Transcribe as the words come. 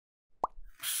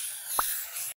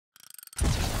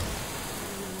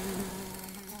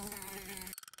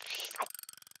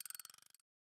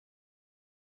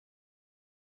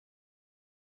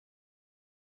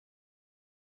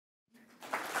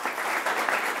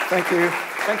Thank you.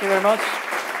 Thank you very much.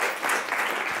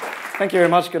 Thank you very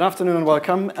much. Good afternoon and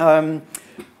welcome.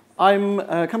 I'm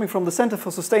coming from the Center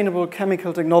for Sustainable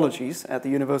Chemical Technologies at the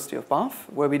University of Bath,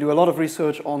 where we do a lot of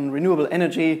research on renewable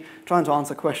energy, trying to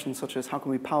answer questions such as how can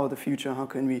we power the future, how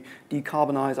can we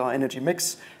decarbonize our energy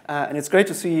mix. And it's great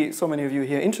to see so many of you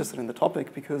here interested in the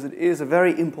topic because it is a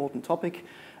very important topic.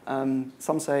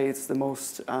 Some say it's the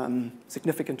most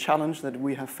significant challenge that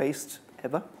we have faced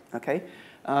ever. Okay.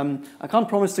 I can't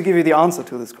promise to give you the answer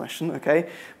to this question, okay?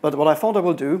 But what I thought I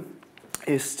will do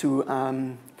is to,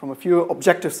 from a few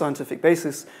objective scientific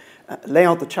basis, lay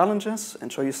out the challenges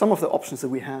and show you some of the options that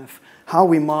we have, how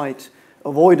we might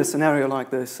avoid a scenario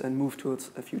like this and move towards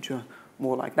a future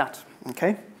more like that,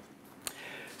 okay?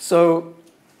 So,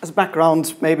 as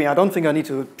background, maybe I don't think I need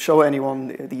to show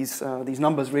anyone these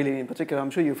numbers really in particular.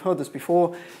 I'm sure you've heard this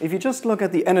before. If you just look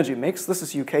at the energy mix, this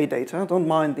is UK data. Don't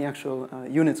mind the actual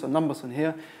units or numbers in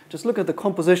here. Just look at the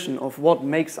composition of what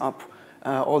makes up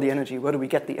all the energy. Where do we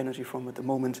get the energy from at the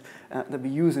moment that we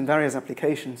use in various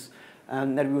applications?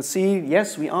 And then we will see,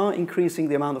 yes, we are increasing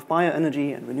the amount of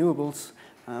bioenergy and renewables.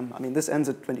 I mean, this ends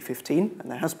at 2015,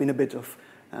 and there has been a bit of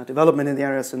development in the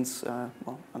area since,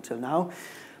 well, until now.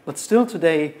 But still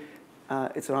today,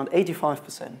 it's around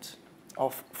 85%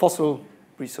 of fossil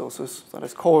resources, that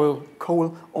is coal,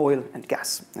 oil, and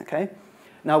gas, okay?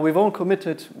 Now, we have all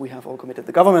committed,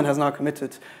 the government has now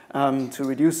committed to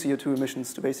reduce CO2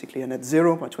 emissions to basically a net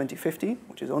zero by 2050,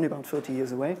 which is only about 30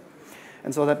 years away.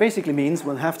 And so that basically means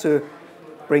we'll have to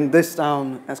bring this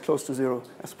down as close to zero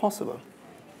as possible.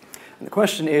 And the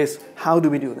question is, how do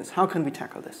we do this? How can we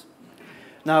tackle this?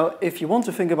 Now, if you want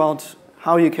to think about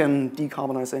how you can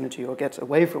decarbonize energy or get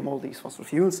away from all these fossil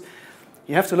fuels,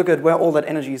 you have to look at where all that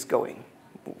energy is going.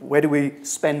 Where do we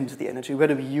spend the energy? Where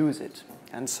do we use it?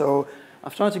 And so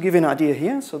I've tried to give you an idea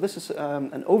here. So this is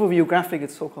an overview graphic.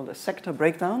 It's so-called a sector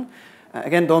breakdown.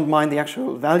 Again, don't mind the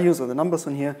actual values or the numbers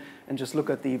on here, and just look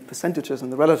at the percentages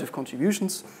and the relative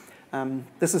contributions.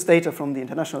 This is data from the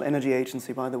International Energy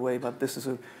Agency, by the way, but this is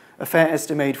a fair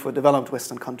estimate for developed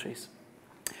Western countries.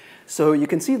 So you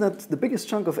can see that the biggest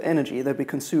chunk of energy that we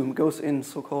consume goes in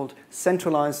so-called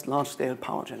centralized large-scale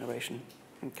power generation.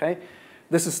 Okay?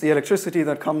 This is the electricity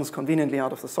that comes conveniently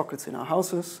out of the sockets in our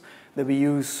houses that we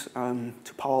use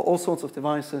to power all sorts of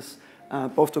devices,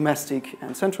 both domestic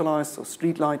and centralized, so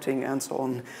street lighting and so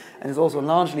on, and is also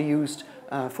largely used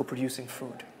for producing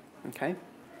food. Okay?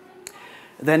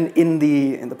 Then in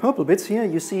the purple bits here,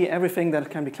 you see everything that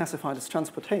can be classified as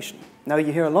transportation. Now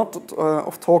you hear a lot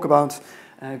of talk about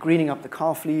greening up the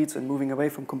car fleets and moving away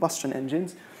from combustion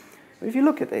engines. But if you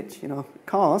look at it, you know,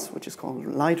 cars, which is called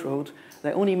light road,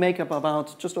 they only make up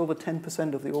about just over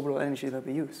 10% of the overall energy that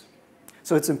we use.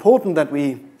 So it's important that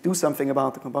we do something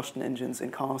about the combustion engines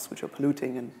in cars which are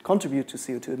polluting and contribute to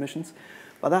CO2 emissions.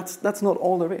 But that's not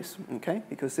all there is, okay?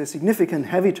 Because there's significant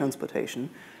heavy transportation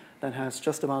that has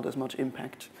just about as much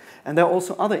impact. And there are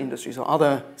also other industries or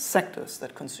other sectors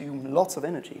that consume lots of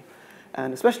energy.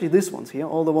 And especially these ones here,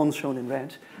 all the ones shown in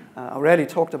red, are rarely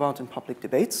talked about in public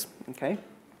debates, okay?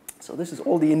 So this is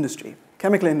all the industry,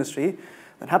 chemical industry,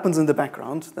 that happens in the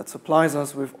background, that supplies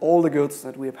us with all the goods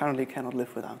that we apparently cannot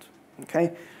live without,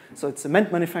 okay? So it's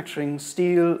cement manufacturing,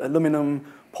 steel, aluminum,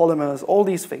 polymers, all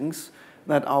these things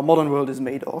that our modern world is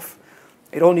made of.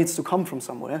 It all needs to come from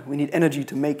somewhere. We need energy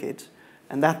to make it,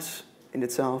 and that in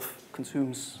itself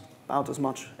consumes about as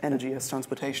much energy as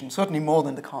transportation, certainly more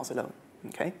than the cars alone,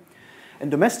 okay? In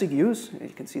domestic use,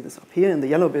 you can see this up here in the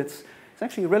yellow bits, it's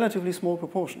actually a relatively small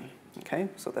proportion, okay?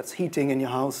 So that's heating in your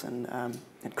house and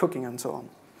cooking and so on.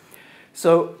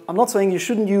 So I'm not saying you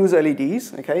shouldn't use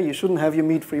LEDs, okay? You shouldn't have your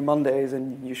meat-free Mondays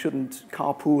and you shouldn't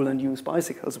carpool and use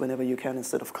bicycles whenever you can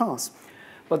instead of cars.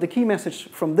 But the key message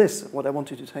from this, what I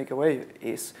want you to take away,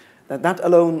 is that that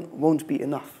alone won't be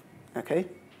enough, okay?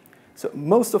 So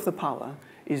most of the power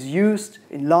is used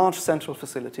in large central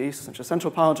facilities, such as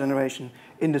central power generation,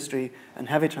 industry, and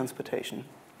heavy transportation.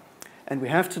 And we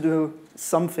have to do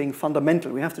something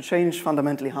fundamental. We have to change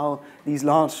fundamentally how these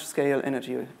large-scale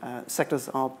energy sectors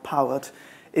are powered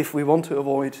if we want to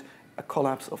avoid a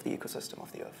collapse of the ecosystem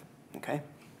of the Earth, okay?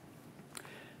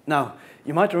 Now,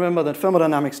 you might remember that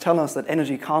thermodynamics tell us that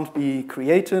energy can't be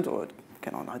created or it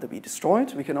cannot either be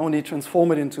destroyed. We can only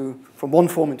transform it from one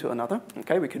form into another,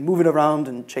 okay? We can move it around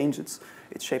and change its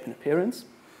shape and appearance.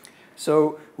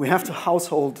 So we have to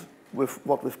household with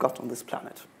what we've got on this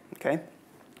planet, okay?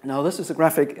 Now this is a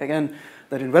graphic, again,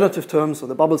 that in relative terms, so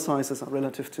the bubble sizes are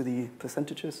relative to the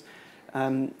percentages.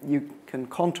 You can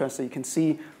contrast, so you can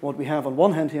see what we have on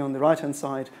one hand here on the right-hand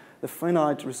side, the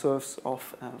finite reserves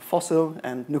of fossil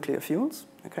and nuclear fuels,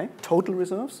 okay, total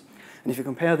reserves. And if you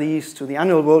compare these to the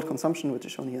annual world consumption, which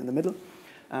is shown here in the middle,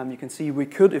 you can see we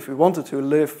could, if we wanted to,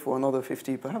 live for another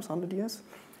 50, perhaps 100 years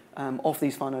of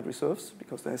these finite reserves,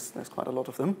 because there's quite a lot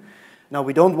of them. Now,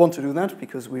 we don't want to do that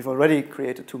because we've already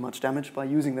created too much damage by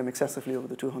using them excessively over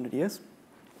the 200 years.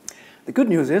 The good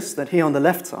news is that here on the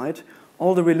left side,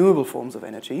 all the renewable forms of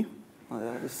energy,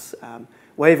 that is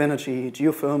wave energy,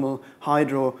 geothermal,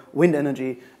 hydro, wind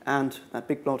energy, and that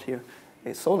big plot here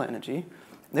is solar energy.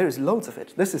 There is loads of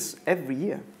it. This is every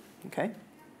year, okay?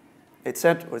 It's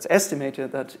said, or it's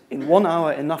estimated that in 1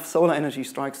 hour, enough solar energy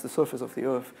strikes the surface of the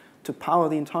Earth to power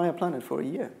the entire planet for a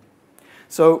year.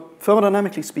 So,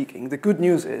 thermodynamically speaking, the good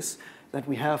news is that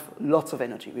we have lots of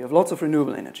energy. We have lots of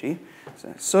renewable energy.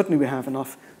 So certainly we have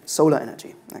enough solar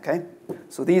energy, okay?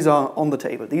 So these are on the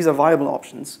table. These are viable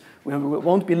options. We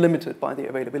won't be limited by the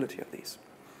availability of these.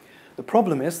 The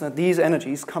problem is that these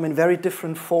energies come in very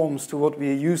different forms to what we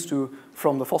are used to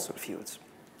from the fossil fuels.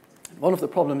 One of the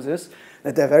problems is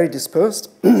that they're very dispersed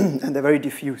and they're very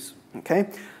diffuse, okay?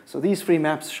 So these three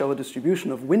maps show a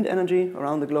distribution of wind energy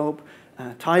around the globe,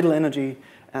 tidal energy,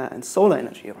 and solar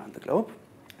energy around the globe.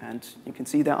 And you can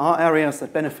see there are areas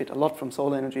that benefit a lot from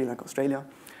solar energy, like Australia,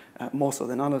 more so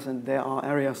than others. And there are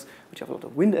areas which have a lot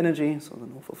of wind energy, so the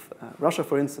north of Russia,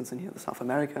 for instance, and here, South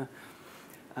America.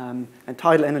 And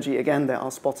tidal energy, again, there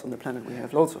are spots on the planet where we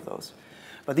have loads of those.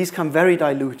 But these come very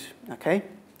dilute, okay?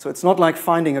 So it's not like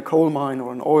finding a coal mine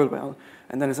or an oil well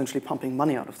and then essentially pumping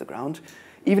money out of the ground.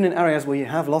 Even in areas where you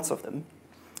have lots of them,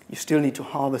 you still need to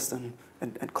harvest them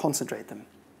and concentrate them.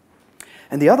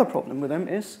 And the other problem with them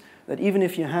is that even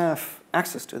if you have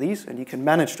access to these and you can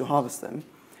manage to harvest them,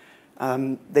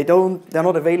 they're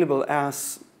not available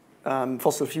as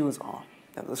fossil fuels are.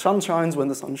 The sun shines when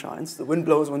the sun shines, the wind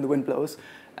blows when the wind blows,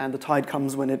 and the tide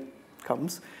comes when it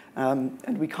comes.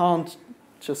 And we can't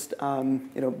just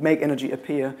make energy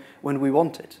appear when we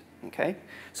want it. Okay?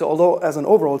 So although as an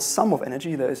overall sum of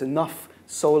energy, there is enough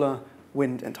solar,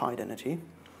 wind, and tide energy,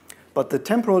 but the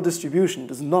temporal distribution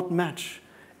does not match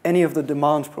any of the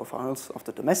demand profiles of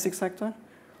the domestic sector,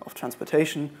 of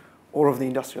transportation, or of the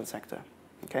industrial sector.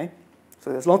 Okay?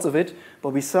 So there's lots of it, but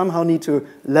we somehow need to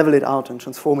level it out and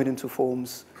transform it into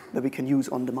forms that we can use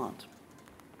on demand.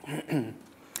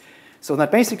 So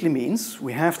that basically means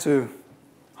we have to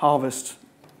harvest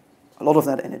a lot of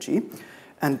that energy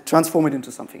and transform it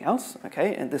into something else,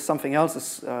 okay? And this something else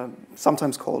is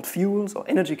sometimes called fuels or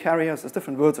energy carriers. There's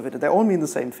different words of it, and they all mean the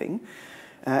same thing.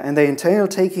 And they entail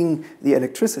taking the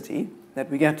electricity that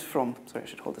we get from, sorry, I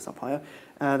should hold this up higher,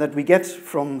 that we get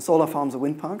from solar farms or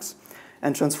wind parks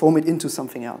and transform it into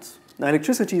something else. Now,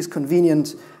 electricity is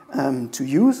convenient to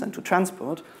use and to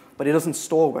transport, but it doesn't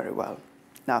store very well.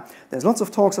 Now, there's lots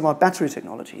of talks about battery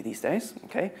technology these days,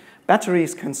 okay?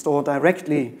 Batteries can store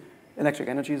directly electric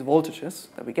energies, voltages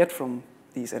that we get from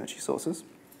these energy sources.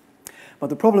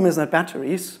 But the problem is that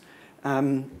batteries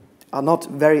are not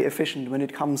very efficient when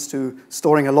it comes to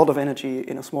storing a lot of energy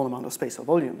in a small amount of space or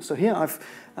volume. So here I've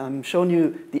shown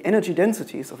you the energy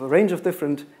densities of a range of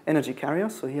different energy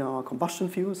carriers. So here are combustion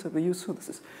fuels that we use. So this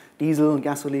is diesel,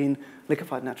 gasoline,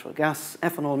 liquefied natural gas,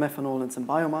 ethanol, methanol, and some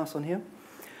biomass on here.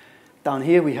 Down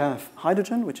here we have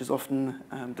hydrogen, which is often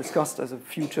discussed as a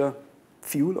future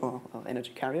fuel or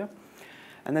energy carrier.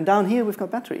 And then down here we've got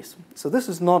batteries. So this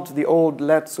is not the old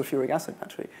lead sulfuric acid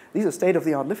battery. These are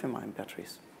state-of-the-art lithium-ion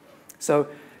batteries. So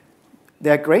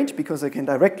they're great because they can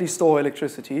directly store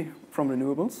electricity from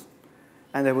renewables,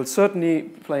 and they will certainly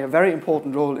play a very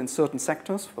important role in certain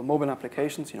sectors for mobile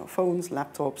applications, phones,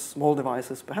 laptops, small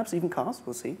devices, perhaps even cars,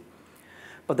 we'll see.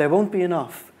 But there won't be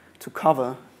enough to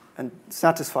cover and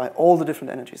satisfy all the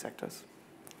different energy sectors.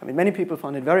 I mean, many people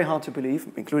find it very hard to believe,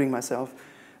 including myself,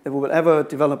 that we will ever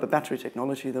develop a battery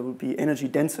technology that will be energy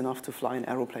dense enough to fly an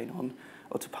aeroplane on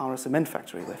or to power a cement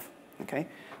factory with. Okay?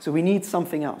 So we need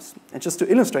something else. And just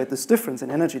to illustrate this difference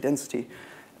in energy density,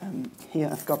 here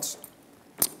I've got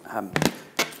a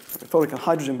rhetorical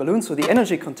hydrogen balloon. So the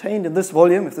energy contained in this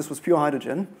volume, if this was pure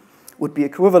hydrogen, would be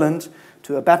equivalent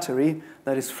to a battery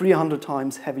that is 300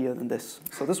 times heavier than this.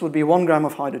 So this would be 1 gram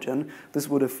of hydrogen. This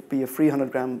would be a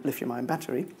 300-gram lithium-ion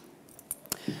battery.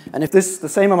 And if the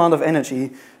same amount of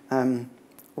energy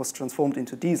was transformed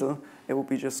into diesel, it would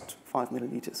be just 5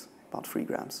 milliliters, about 3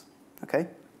 grams. Okay?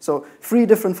 So 3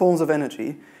 different forms of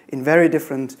energy in very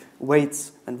different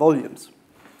weights and volumes.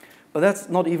 But that's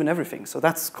not even everything, so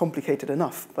that's complicated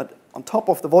enough. But on top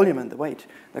of the volume and the weight,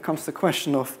 there comes the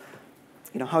question of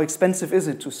how expensive is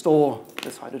it to store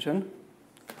this hydrogen?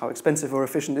 How expensive or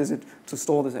efficient is it to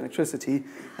store this electricity?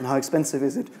 And how expensive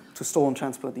is it to store and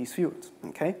transport these fuels?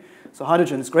 Okay? So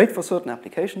hydrogen is great for certain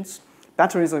applications.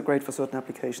 Batteries are great for certain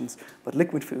applications, but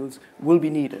liquid fuels will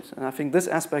be needed. And I think this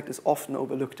aspect is often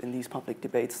overlooked in these public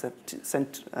debates that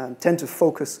tend to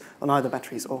focus on either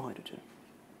batteries or hydrogen.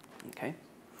 Okay.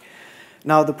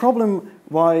 Now, the problem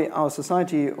why our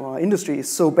society or our industry is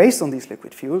so based on these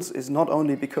liquid fuels is not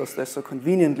only because they're so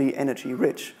conveniently energy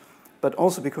rich, but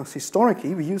also because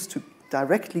historically we used to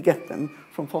directly get them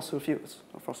from fossil fuels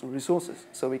or fossil resources.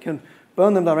 So we can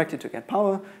burn them directly to get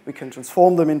power, we can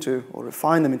transform them into or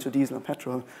refine them into diesel and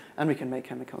petrol, and we can make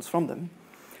chemicals from them.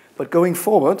 But going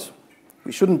forward,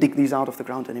 we shouldn't dig these out of the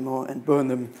ground anymore and burn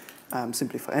them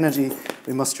simply for energy.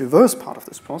 We must reverse part of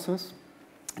this process,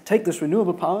 take this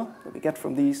renewable power that we get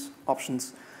from these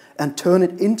options and turn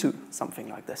it into something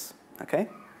like this, okay?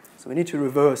 So we need to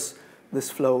reverse this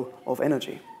flow of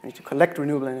energy. We need to collect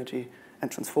renewable energy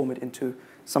and transform it into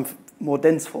some more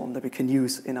dense form that we can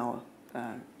use in our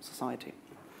society.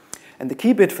 And the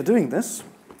key bit for doing this,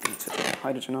 to get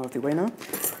hydrogen out of the way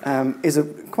now, is a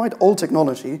quite old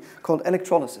technology called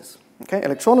electrolysis. Okay?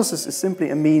 Electrolysis is simply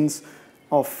a means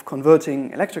of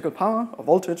converting electrical power, or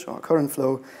voltage, or current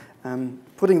flow,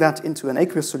 putting that into an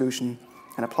aqueous solution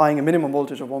and applying a minimum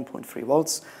voltage of 1.3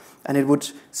 volts, and it would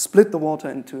split the water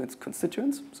into its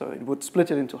constituents. So it would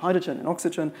split it into hydrogen and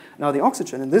oxygen. Now the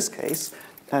oxygen in this case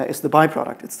is the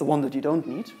byproduct. It's the one that you don't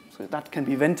need. So that can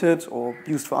be vented or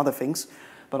used for other things.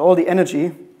 But all the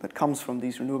energy that comes from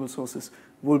these renewable sources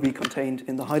will be contained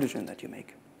in the hydrogen that you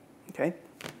make. Okay?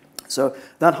 So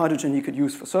that hydrogen you could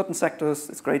use for certain sectors.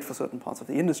 It's great for certain parts of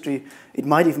the industry. It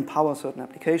might even power certain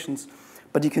applications.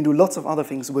 But you can do lots of other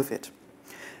things with it.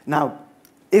 Now,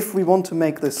 if we want to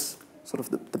make this sort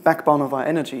of the backbone of our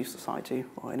energy society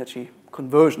or energy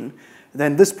conversion,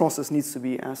 then this process needs to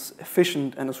be as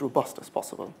efficient and as robust as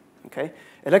possible. Okay?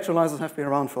 Electrolyzers have been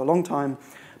around for a long time,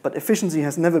 but efficiency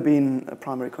has never been a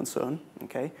primary concern.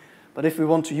 Okay? But if we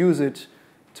want to use it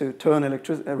to turn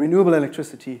renewable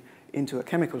electricity into a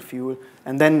chemical fuel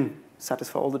and then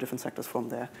satisfy all the different sectors from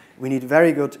there, we need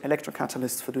very good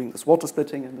electrocatalysts for doing this water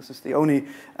splitting, and this is the only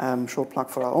short plug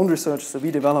for our own research. So we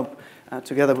develop,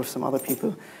 together with some other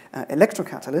people,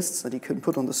 electrocatalysts that you can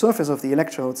put on the surface of the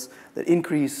electrodes that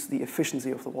increase the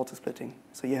efficiency of the water splitting.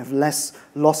 So you have less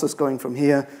losses going from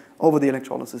here over the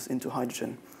electrolysis into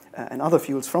hydrogen and other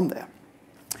fuels from there.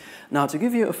 Now, to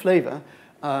give you a flavor,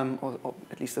 or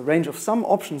at least a range of some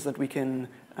options that we can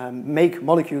make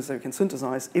molecules that we can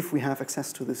synthesize if we have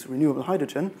access to this renewable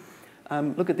hydrogen,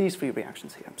 look at these three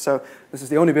reactions here. So this is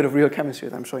the only bit of real chemistry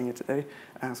that I'm showing you today,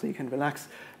 so you can relax.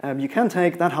 You can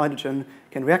take that hydrogen,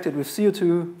 can react it with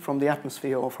CO2 from the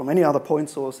atmosphere or from any other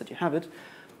point source that you have it,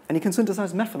 and you can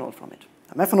synthesize methanol from it.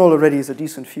 Now, methanol already is a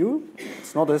decent fuel.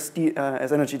 It's not as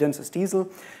energy dense as diesel.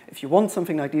 If you want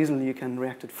something like diesel, you can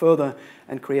react it further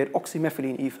and create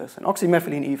oxymethylene ethers. And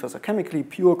oxymethylene ethers are chemically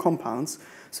pure compounds,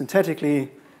 synthetically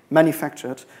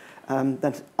manufactured,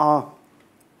 that are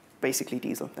basically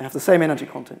diesel. They have the same energy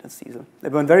content as diesel. They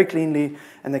burn very cleanly,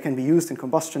 and they can be used in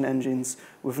combustion engines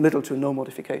with little to no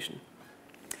modification.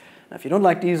 Now, if you don't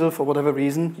like diesel for whatever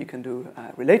reason, you can do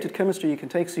related chemistry. You can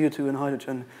take CO2 and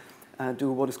hydrogen,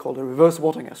 do what is called a reverse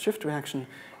water gas shift reaction,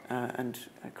 and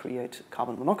create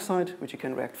carbon monoxide, which you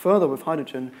can react further with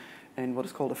hydrogen in what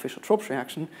is called a Fischer-Tropsch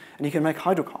reaction, and you can make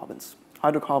hydrocarbons.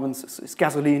 Hydrocarbons is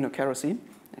gasoline or kerosene,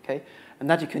 okay? And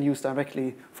that you can use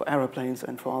directly for aeroplanes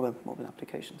and for other mobile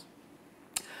applications.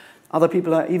 Other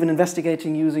people are even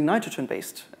investigating using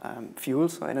nitrogen-based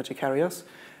fuels or energy carriers.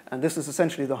 And this is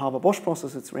essentially the Haber-Bosch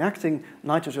process. It's reacting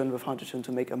nitrogen with hydrogen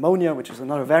to make ammonia, which is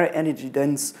another very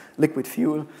energy-dense liquid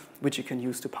fuel, which you can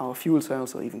use to power fuel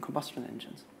cells or even combustion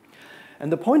engines.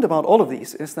 And the point about all of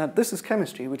these is that this is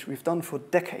chemistry which we've done for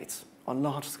decades on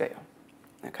large scale.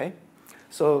 Okay?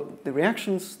 So the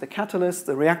reactions, the catalysts,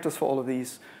 the reactors for all of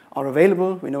these are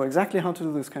available. We know exactly how to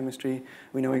do this chemistry.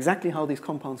 We know exactly how these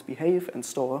compounds behave and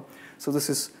store. So this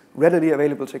is readily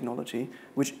available technology,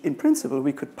 which in principle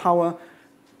we could power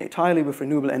entirely with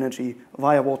renewable energy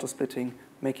via water splitting,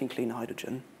 making clean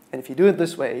hydrogen. And if you do it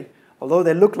this way, although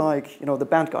they look like the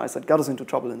bad guys that got us into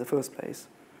trouble in the first place,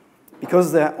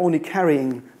 because they're only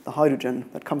carrying the hydrogen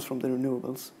that comes from the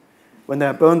renewables, when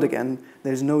they're burned again,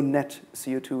 there's no net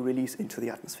CO2 release into the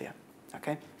atmosphere.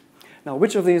 Okay? Now,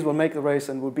 which of these will make the race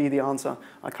and will be the answer,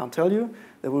 I can't tell you.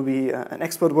 There will be an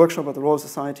expert workshop at the Royal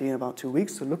Society in about 2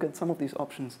 weeks to look at some of these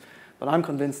options, but I'm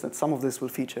convinced that some of this will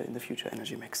feature in the future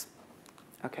energy mix.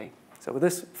 Okay, so with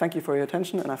this, thank you for your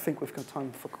attention, and I think we've got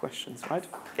time for questions, right?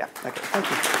 Yeah, okay, thank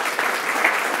you.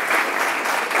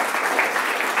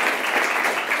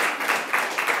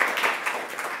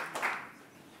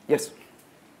 Yes?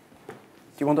 Do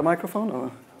you want a microphone,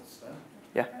 or?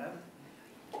 Yeah.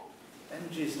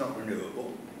 Energy is not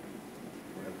renewable.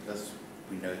 That's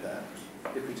we know that.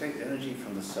 If we take the energy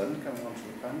from the sun coming onto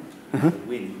the planet, the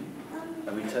wind,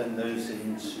 and we turn those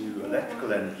into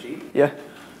electrical energy,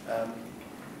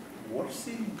 what's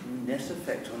the net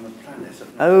effect on the planet?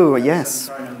 Oh, yes.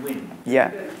 Sunshine and wind.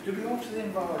 Yeah. Do we alter the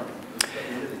environment that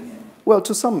we're living in? Well,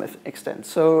 to some extent.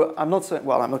 So I'm not saying,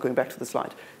 well, I'm not going back to the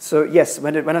slide. So yes,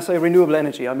 when I say renewable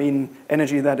energy, I mean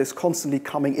energy that is constantly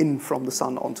coming in from the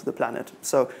sun onto the planet.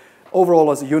 So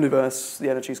overall, as a universe, the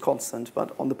energy is constant,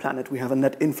 but on the planet, we have a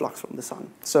net influx from the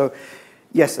sun. So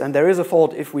yes, and there is a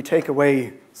thought if we take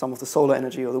away some of the solar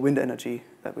energy or the wind energy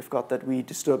that we've got, that we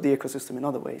disturb the ecosystem in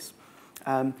other ways.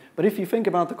 But if you think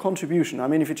about the contribution, I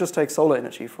mean, if you just take solar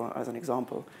energy as an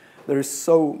example, there is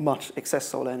so much excess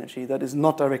solar energy that is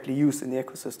not directly used in the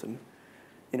ecosystem.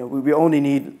 You know, we only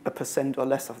need 1% or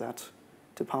less of that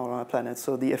to power our planet.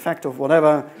 So the effect of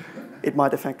whatever it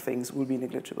might affect things will be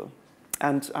negligible.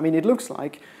 And I mean, it looks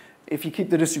like, if you keep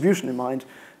the distribution in mind,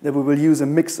 that we will use a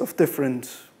mix of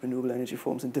different renewable energy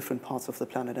forms in different parts of the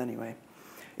planet anyway.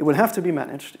 It will have to be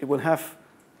managed. It will have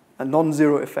a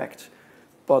non-zero effect,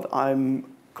 but I'm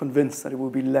convinced that it will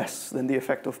be less than the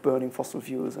effect of burning fossil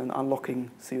fuels and unlocking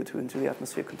CO2 into the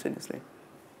atmosphere continuously.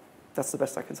 That's the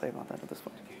best I can say about that at this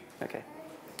point. Okay.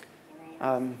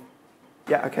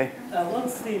 Yeah, okay.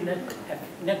 What's the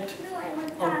net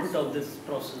output of this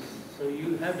process? So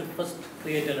you have to first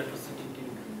create electricity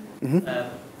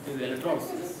to do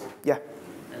electrolysis. Yeah.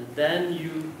 And then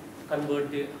you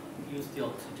use the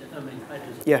oxygen,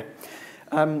 hydrogen. Yeah.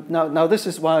 Now this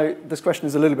is why this question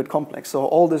is a little bit complex. So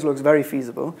all this looks very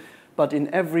feasible, but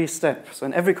in every step, so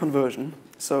in every conversion,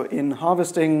 so in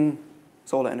harvesting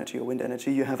solar energy or wind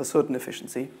energy, you have a certain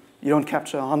efficiency. You don't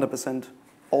capture 100%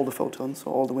 all the photons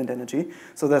or all the wind energy.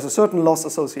 So there's a certain loss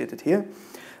associated here.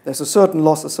 There's a certain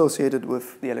loss associated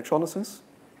with the electrolysis,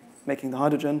 making the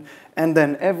hydrogen, and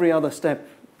then every other step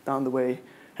down the way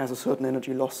has a certain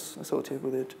energy loss associated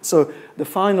with it. So the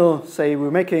final, say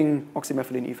we're making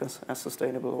oxymethylene ethers as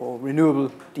sustainable or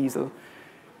renewable diesel,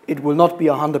 it will not be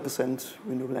 100%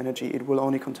 renewable energy. It will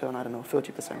only contain, I don't know,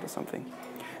 30% or something.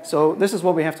 So this is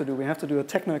what we have to do. We have to do a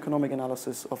techno-economic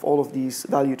analysis of all of these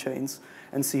value chains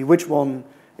and see which one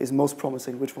is most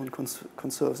promising, which one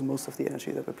conserves most of the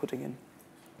energy that we're putting in.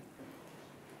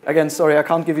 Again, sorry, I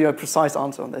can't give you a precise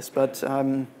answer on this, but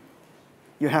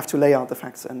you have to lay out the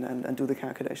facts and do the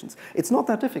calculations. It's not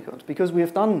that difficult because we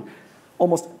have done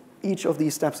almost each of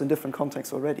these steps in different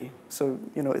contexts already. So,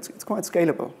 you know, it's quite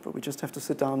scalable, but we just have to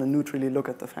sit down and neutrally look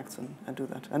at the facts and do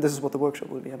that. And this is what the workshop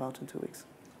will be about in 2 weeks.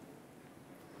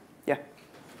 Yeah?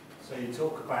 So you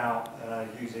talk about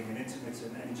using an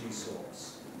intermittent energy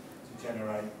source to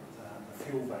generate a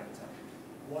fuel vector.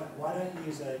 Why don't you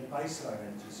use a baseload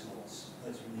energy source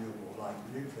that's renewable, like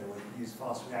nuclear, where you use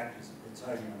fast reactors and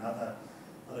plutonium and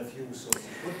other fuel sources?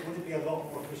 Would it be a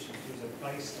lot more efficient to use a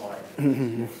baseload?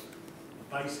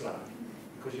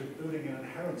 Because you're building an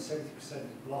inherent 70%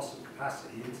 loss of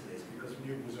capacity into this, because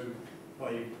renewables are,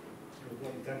 what you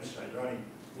demonstrate, are only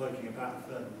working about a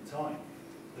third of the time.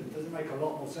 But does it make a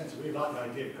lot more sense? We like the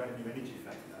idea of creating a new energy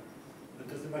factor, but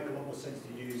does it make a lot more sense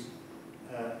to use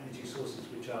energy sources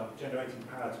which are generating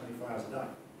power 24 hours a day?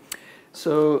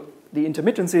 So the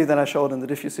intermittency that I showed and the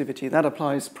diffusivity, that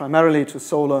applies primarily to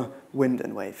solar, wind,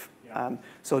 and wave. Yeah.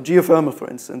 So geothermal, for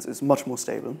instance, is much more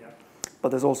stable, but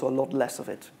there's also a lot less of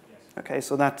it. Yes. Okay,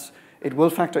 so that it will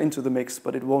factor into the mix,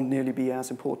 but it won't nearly be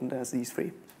as important as these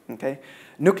three. Okay,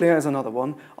 nuclear is another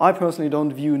one. I personally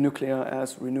don't view nuclear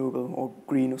as renewable or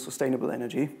green or sustainable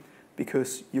energy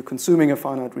because you're consuming a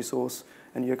finite resource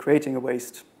and you're creating a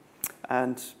waste.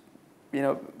 And you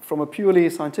know, from a purely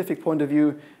scientific point of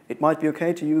view, it might be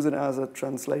okay to use it as a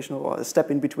translation or a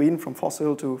step in between from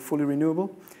fossil to fully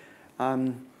renewable.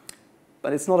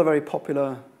 But it's not a very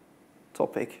popular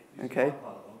topic, okay?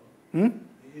 You're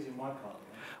using my part.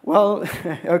 Well,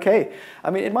 okay. I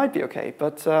mean, it might be okay,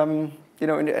 but, you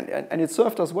know, and it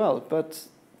served us well. But,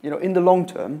 you know, in the long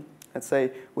term, let's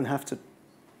say, we'll have to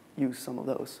use some of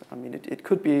those. I mean, it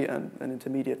could be an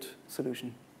intermediate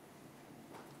solution.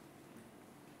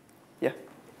 Yeah?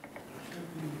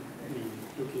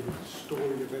 Looking at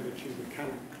storing of energy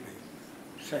mechanically.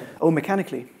 Say, oh,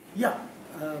 mechanically? Yeah.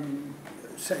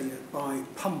 Say by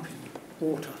pumping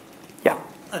water. Yeah.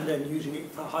 And then using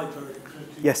it for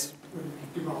hydroelectricity. Yes.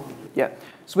 Demand. Yeah.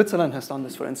 Switzerland has done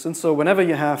this, for instance. So whenever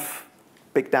you have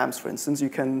big dams, for instance, you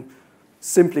can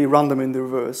simply run them in the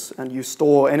reverse, and you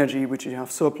store energy which you have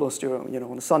surplus during, you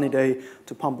know, on a sunny day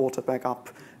to pump water back up,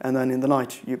 and then in the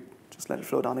night you just let it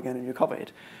flow down again and you cover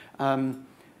it.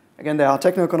 Again, there are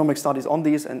techno-economic studies on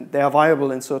these, and they are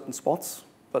viable in certain spots,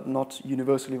 but not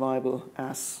universally viable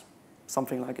as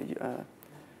something like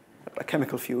a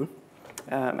chemical fuel.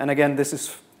 And again, this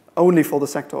is only for the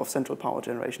sector of central power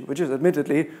generation, which is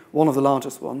admittedly one of the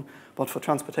largest one, but for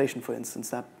transportation, for instance,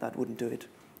 that wouldn't do it.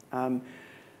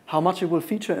 How much it will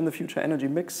feature in the future energy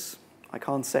mix, I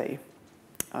can't say.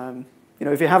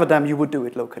 If you have a dam, you would do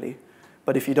it locally.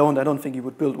 But if you don't, I don't think you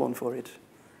would build one for it.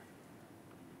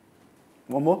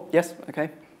 One more? Yes?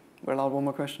 Okay. We're allowed one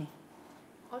more question.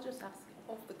 I'll just ask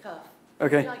off the cuff.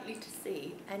 Okay. Are you likely to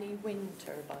see any wind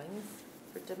turbines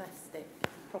for domestic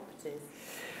properties?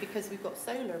 Because we've got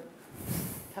solar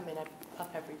coming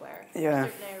up everywhere. Yeah.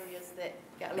 Certain areas that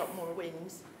get a lot more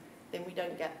wind, then we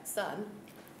don't get sun.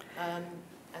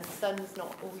 And sun's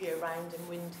not all year round and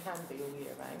wind can be all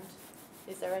year round.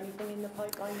 Is there anything in the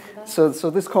pipeline for that? So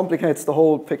this complicates the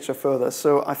whole picture further.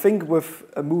 So I think with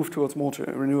a move towards more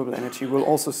renewable energy, we'll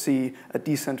also see a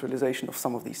decentralization of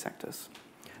some of these sectors.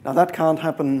 Now that can't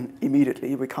happen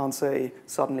immediately. We can't say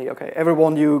suddenly, okay,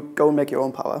 everyone you go and make your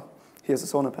own power. Here's a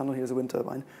solar panel, here's a wind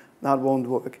turbine. That won't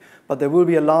work. But there will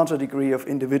be a larger degree of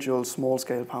individual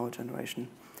small-scale power generation.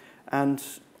 And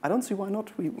I don't see why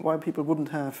not. Why people wouldn't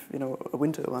have, a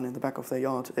wind turbine in the back of their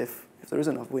yard if there is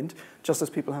enough wind, just as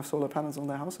people have solar panels on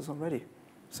their houses already.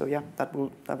 So yeah, that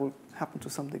will happen to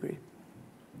some degree.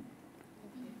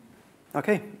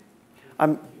 Okay,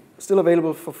 I'm still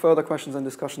available for further questions and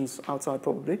discussions outside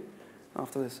probably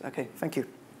after this. Okay, thank you.